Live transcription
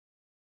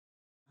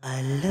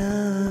I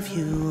love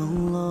you,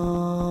 Allah.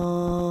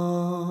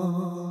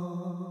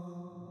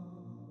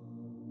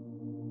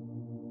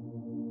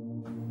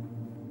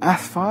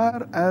 As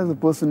far as a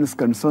person is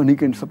concerned, he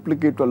can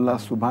supplicate to Allah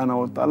subhanahu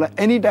wa ta'ala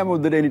any time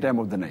of the day, any time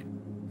of the night,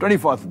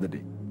 24 hours of the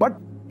day. But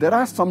there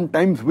are some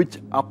times which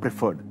are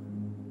preferred.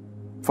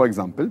 For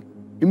example,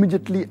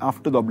 immediately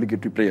after the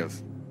obligatory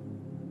prayers.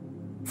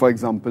 For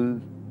example,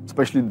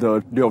 especially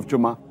the day of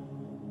Jummah,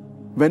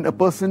 when a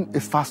person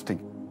is fasting,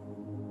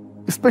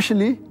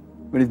 especially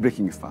when he's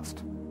breaking his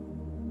fast.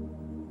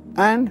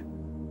 And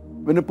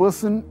when a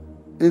person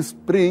is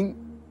praying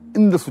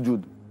in the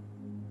sujood.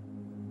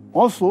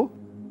 Also,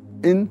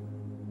 in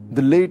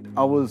the late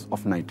hours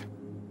of night.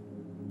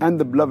 And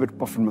the beloved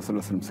Prophet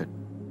ﷺ said,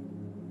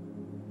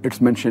 it's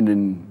mentioned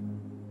in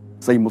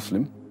Sahih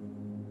Muslim,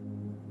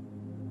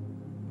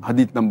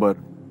 hadith number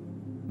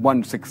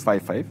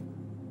 1655,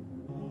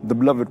 the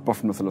beloved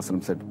Prophet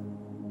ﷺ said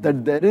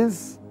that there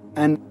is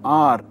an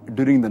hour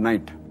during the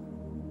night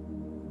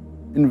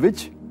in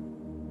which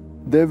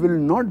there will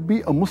not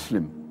be a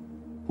Muslim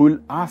who will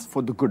ask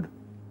for the good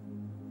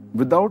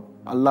without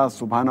Allah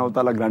subhanahu wa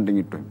ta'ala granting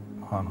it to him.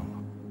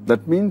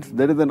 That means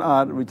there is an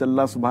hour which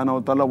Allah subhanahu wa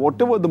ta'ala,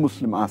 whatever the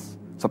Muslim asks,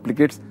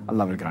 supplicates,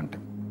 Allah will grant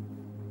him.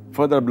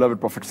 Further,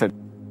 beloved Prophet said,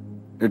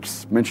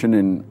 it's mentioned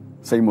in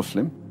Sahih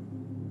Muslim,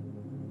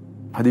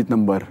 hadith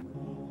number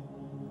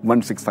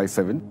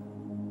 1657,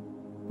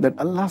 that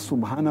Allah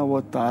subhanahu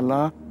wa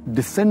ta'ala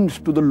descends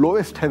to the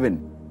lowest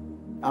heaven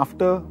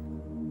after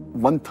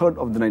 1/3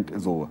 of the night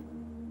is over.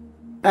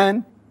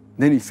 And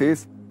then he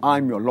says,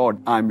 I'm your Lord,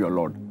 I'm your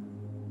Lord.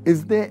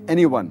 Is there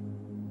anyone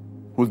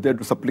who's there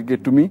to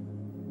supplicate to me?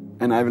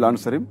 And I will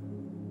answer him.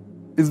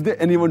 Is there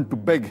anyone to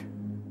beg?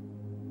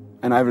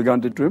 And I will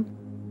grant it to him.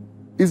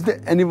 Is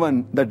there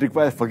anyone that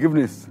requires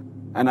forgiveness?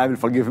 And I will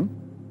forgive him.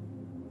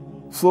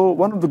 So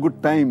one of the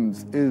good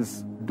times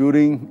is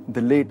during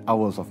the late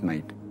hours of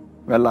night,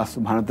 where Allah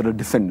subhanahu wa ta'ala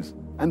descends.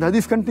 And the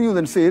hadith continues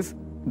and says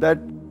that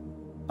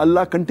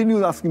Allah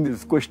continues asking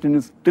these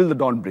questions till the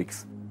dawn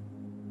breaks.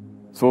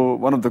 So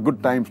one of the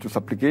good times to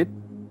supplicate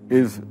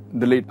is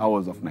the late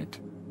hours of night,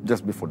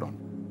 just before dawn.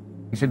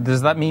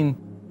 Does that mean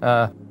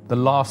the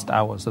last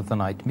hours of the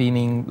night,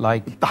 meaning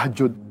like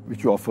tahajjud,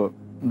 which you offer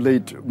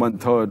late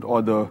 1/3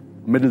 or the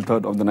middle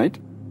third of the night?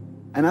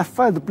 And as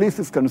far as the place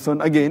is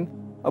concerned, again,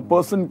 a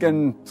person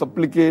can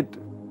supplicate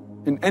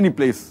in any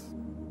place.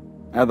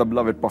 As the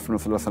beloved Prophet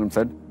ﷺ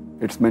said,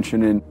 it's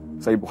mentioned in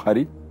Sahih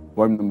Bukhari,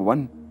 volume number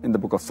 1, in the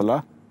book of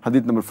Salah,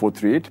 hadith number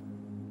 438,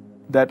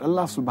 that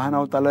Allah subhanahu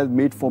wa ta'ala has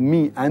made for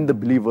me and the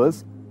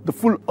believers the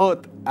full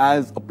earth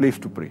as a place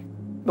to pray.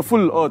 The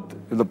full earth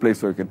is a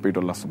place where you can pray to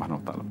Allah subhanahu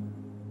wa ta'ala.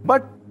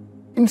 But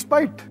in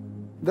spite,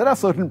 there are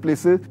certain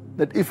places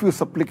that if you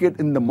supplicate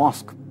in the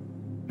mosque,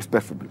 it's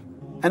preferable.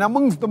 And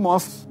amongst the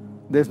mosques,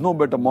 there's no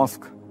better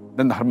mosque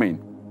than the Haramain.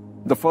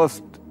 The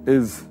first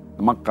is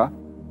the Makkah,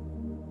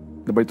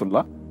 the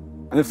Baytullah,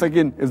 and the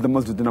second is the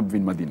Masjid Nabawi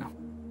in Medina.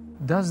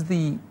 Does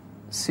the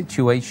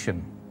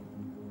situation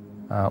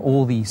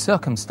or the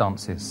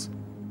circumstances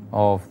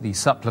of the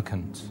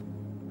supplicant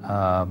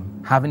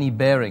have any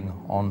bearing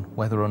on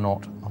whether or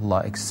not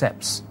Allah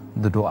accepts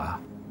the dua?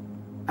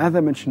 As I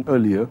mentioned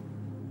earlier,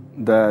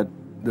 that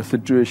the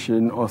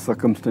situation or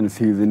circumstance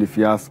he is in, if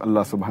he asks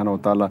Allah subhanahu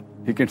wa ta'ala,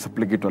 he can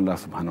supplicate to Allah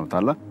subhanahu wa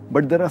ta'ala.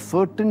 But there are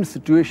certain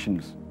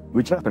situations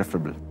which are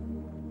preferable.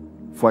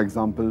 For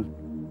example,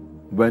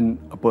 when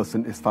a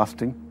person is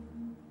fasting,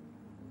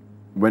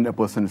 when a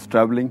person is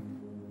traveling,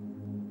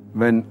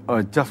 when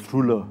a just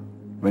ruler,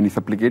 when he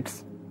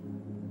supplicates,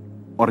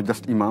 or a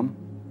just imam,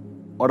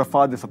 or a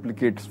father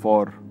supplicates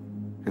for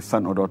his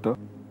son or daughter,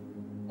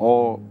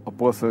 or a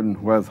person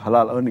who has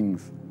halal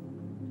earnings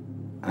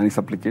and he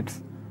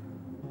supplicates,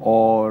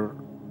 or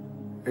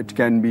it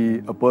can be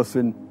a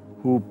person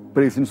who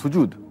prays in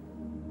sujood.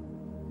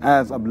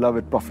 As our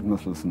beloved Prophet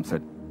ﷺ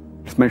said,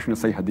 it's mentioned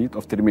in Sahih Hadith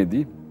of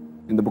Tirmidhi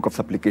in the book of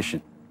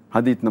supplication,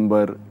 hadith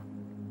number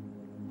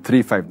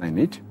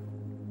 3598,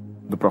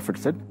 the Prophet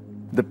said,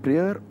 the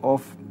prayer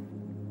of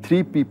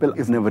 3 people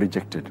is never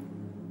rejected.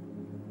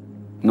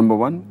 Number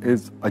 1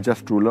 is a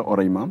just ruler or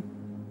imam.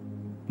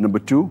 Number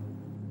 2,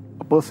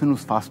 a person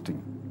who's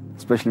fasting,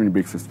 especially when he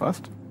breaks his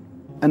fast.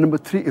 And number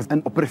 3 is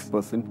an oppressed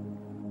person.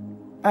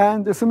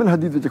 And the similar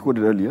hadith which I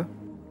quoted earlier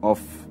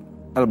of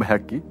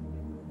Al-Bayhaqi,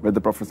 where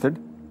the Prophet said,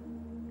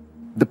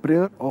 the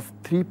prayer of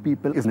 3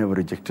 people is never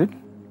rejected.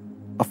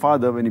 A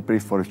father when he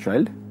prays for his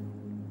child,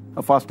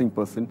 a fasting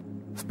person,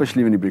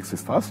 especially when he breaks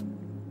his fast,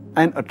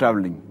 and a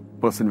traveling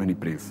person when he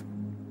prays.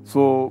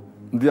 So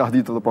the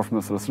hadith of the Prophet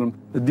ﷺ,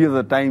 these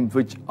are the times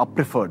which are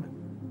preferred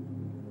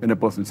when a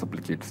person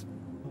supplicates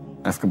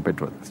as compared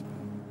to others.